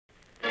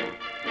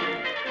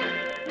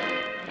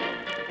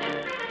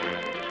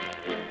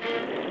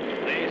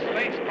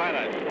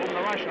pilot, whom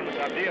the Russians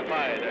have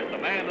deified as the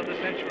man of the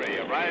century,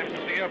 arrives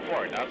at the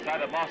airport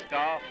outside of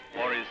Moscow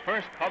for his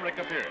first public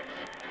appearance.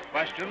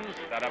 Questions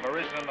that have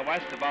arisen in the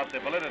West about the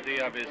validity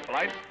of his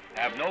flight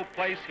have no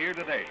place here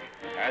today,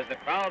 as the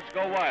crowds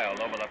go wild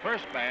over the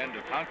first man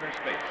to conquer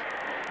space.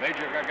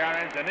 Major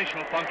Gagarin's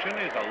initial function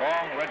is a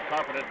long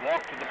red-carpeted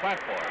walk to the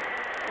platform,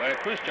 where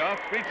Khrushchev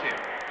greets him.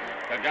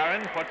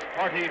 Gagarin puts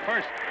party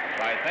first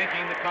by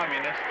thanking the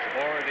communists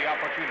for the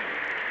opportunity.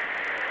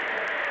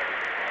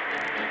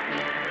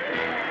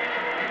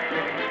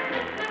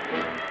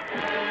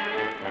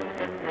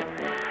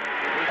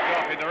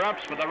 Khrushchev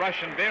interrupts with a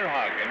Russian bear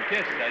hug and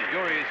kiss as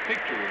Yuri's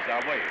pictures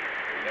are waved.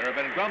 There have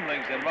been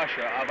grumblings in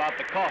Russia about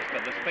the cost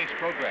of the space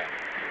program,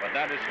 but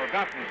that is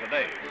forgotten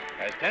today,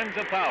 as tens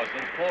of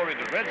thousands pour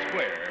into Red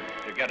Square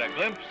to get a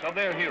glimpse of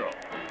their hero.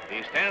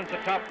 He stands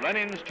atop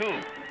Lenin's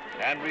tomb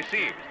and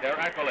receives their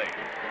accolades.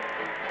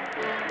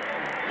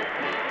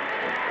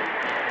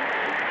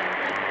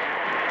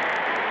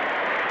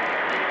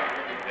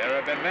 There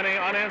have been many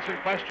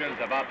unanswered questions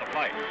about the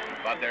flight,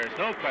 but there's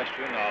no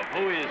question of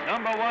who is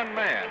 #1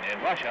 man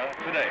in Russia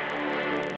today.